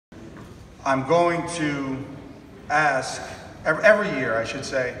I'm going to ask, every year I should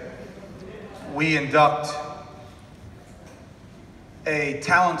say, we induct a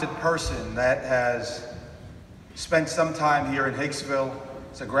talented person that has spent some time here in Hicksville.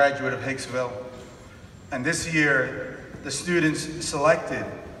 It's a graduate of Hicksville. And this year, the students selected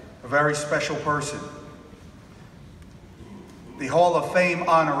a very special person. The Hall of Fame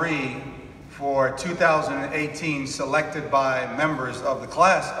honoree for 2018, selected by members of the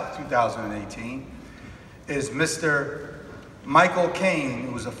class of 2018, is Mr. Michael Kane,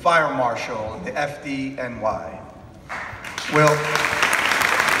 who is a fire marshal at the FDNY.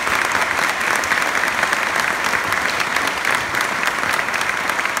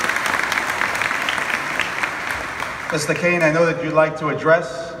 Mr. Kane, I know that you'd like to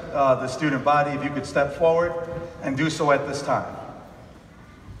address the student body. If you could step forward and do so at this time.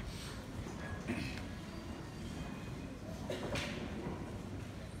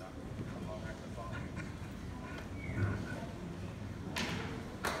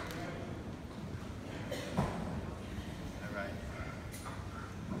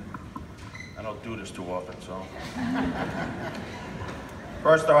 I don't do this too often, so.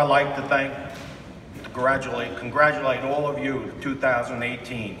 First, I would like to congratulate all of you,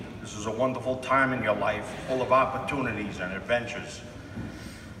 2018. This is a wonderful time in your life, full of opportunities and adventures.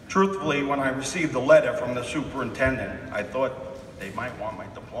 Truthfully, when I received the letter from the superintendent, I thought they might want my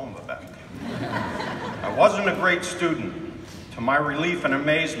diploma back. I wasn't a great student. To my relief and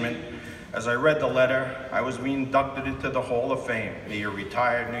amazement, as I read the letter, I was being inducted into the Hall of Fame, being a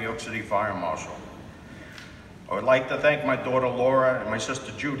retired New York City fire marshal. I would like to thank my daughter Laura and my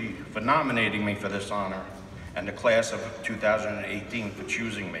sister Judy for nominating me for this honor, and the class of 2018 for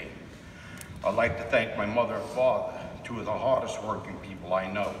choosing me. I'd like to thank my mother and father, two of the hardest working people I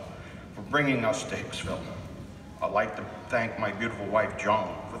know, for bringing us to Hicksville. I'd like to thank my beautiful wife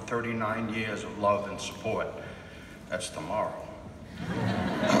Joan for 39 years of love and support. That's tomorrow.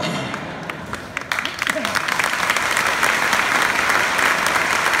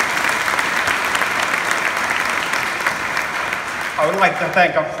 I would like to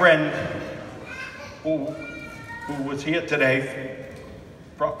thank a friend who was here today.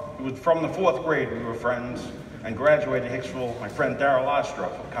 He was from the 4th grade. We were friends and graduated Hicksville. My friend Darryl Ostra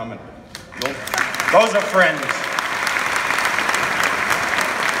for coming. Those are friends.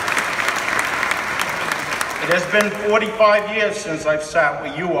 It has been 45 years since I've sat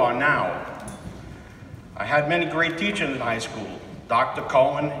where you are now. I had many great teachers in high school. Dr.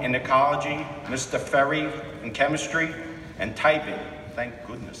 Cohen in ecology, Mr. Ferry in chemistry, and typing. Thank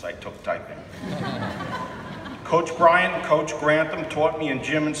goodness I took typing. Coach Bryant and Coach Grantham taught me in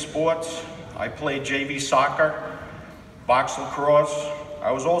gym and sports. I played JV soccer, box lacrosse.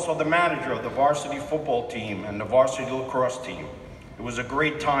 I was also the manager of the varsity football team and the varsity lacrosse team. It was a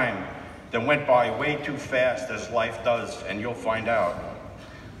great time that went by way too fast, as life does, and you'll find out.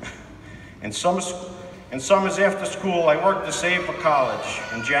 In summers after school, I worked to save for college.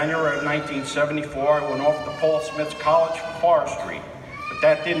 In January of 1974, I went off to Paul Smith's College for Forestry, but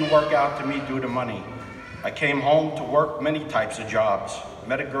that didn't work out to me due to money. I came home to work many types of jobs.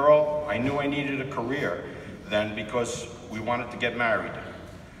 Met a girl. I knew I needed a career then because we wanted to get married.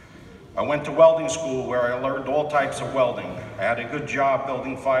 I went to welding school where I learned all types of welding. I had a good job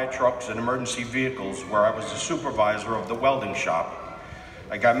building fire trucks and emergency vehicles where I was the supervisor of the welding shop.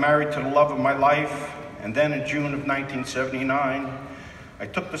 I got married to the love of my life. And then in June of 1979, I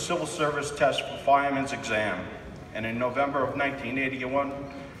took the civil service test for fireman's exam. And in November of 1981,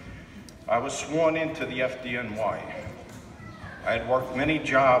 I was sworn into the FDNY. I had worked many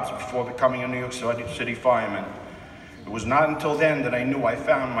jobs before becoming a New York City fireman. It was not until then that I knew I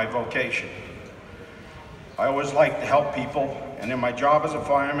found my vocation. I always liked to help people, and in my job as a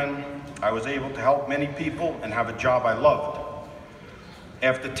fireman, I was able to help many people and have a job I loved.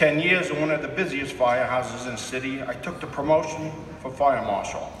 After 10 years in one of the busiest firehouses in the city, I took the promotion for fire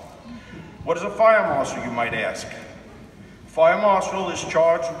marshal. What is a fire marshal, you might ask? Fire marshal is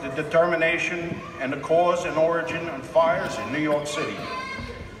charged with the determination and the cause and origin of fires in New York City.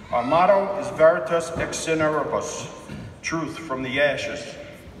 Our motto is Veritas ex ineribus, truth from the ashes.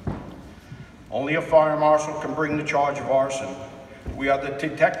 Only a fire marshal can bring the charge of arson. We are the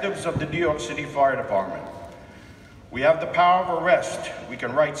detectives of the New York City Fire Department. We have the power of arrest. We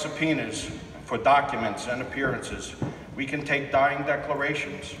can write subpoenas for documents and appearances. We can take dying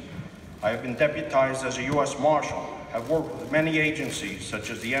declarations. I have been deputized as a U.S. Marshal, have worked with many agencies such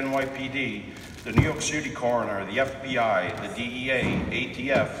as the NYPD, the New York City Coroner, the FBI, the DEA,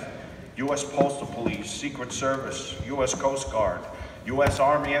 ATF, U.S. Postal Police, Secret Service, U.S. Coast Guard, U.S.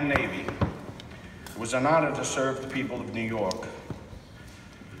 Army and Navy. It was an honor to serve the people of New York.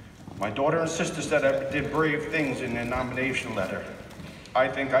 My daughter and sister said I did brave things in their nomination letter. I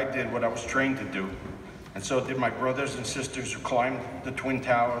think I did what I was trained to do, and so did my brothers and sisters who climbed the Twin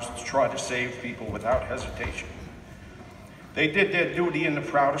Towers to try to save people without hesitation. They did their duty in the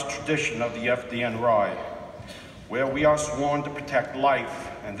proudest tradition of the FDNY, where we are sworn to protect life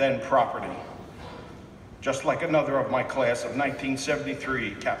and then property. Just like another of my class of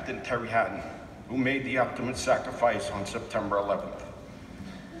 1973, Captain Terry Hatton, who made the ultimate sacrifice on September 11th.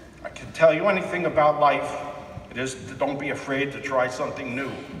 I can tell you anything about life, it is to don't be afraid to try something new.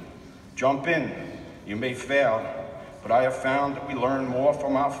 Jump in, you may fail, but I have found that we learn more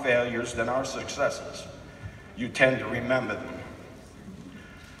from our failures than our successes. You tend to remember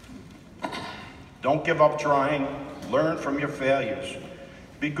them. Don't give up trying, learn from your failures.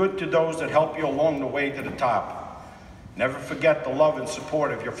 Be good to those that help you along the way to the top. Never forget the love and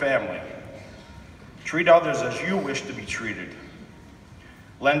support of your family. Treat others as you wish to be treated.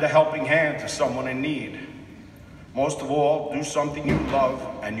 Lend a helping hand to someone in need. Most of all, do something you love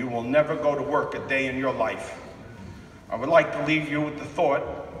and you will never go to work a day in your life. I would like to leave you with the thought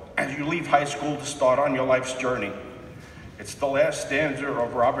as you leave high school to start on your life's journey. It's the last stanza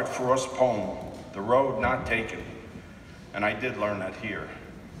of Robert Frost's poem, The Road Not Taken, and I did learn that here.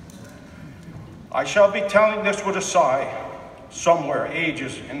 I shall be telling this with a sigh. Somewhere,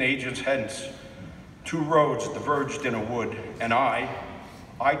 ages and ages hence, two roads diverged in a wood, and I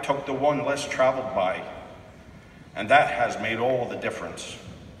took the one less traveled by, and that has made all the difference.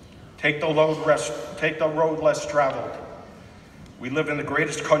 Take the road less traveled. We live in the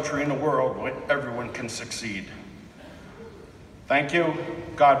greatest country in the world where everyone can succeed. Thank you.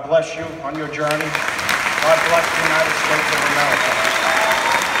 God bless you on your journey. God bless the United States of America.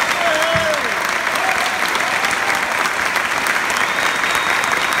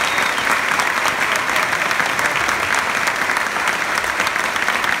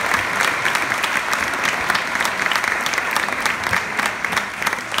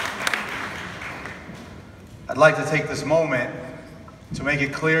 I'd like to take this moment to make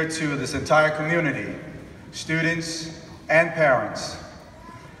it clear to this entire community, students and parents,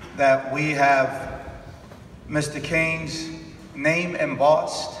 that we have Mr. Kane's name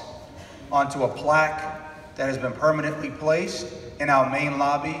embossed onto a plaque that has been permanently placed in our main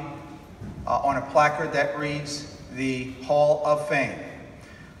lobby on a placard that reads, the Hall of Fame.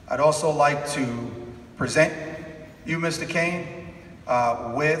 I'd also like to present you, Mr. Kane,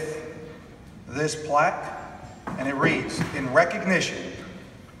 with this plaque. And it reads, in recognition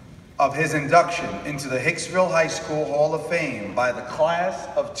of his induction into the Hicksville High School Hall of Fame by the class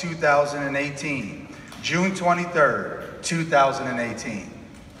of 2018, June 23rd, 2018.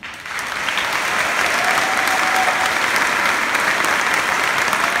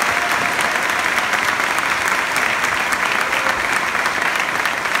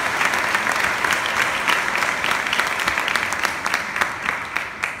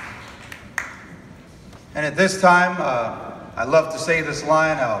 And at this time, I love to say this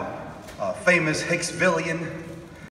line, a famous Hicksvillian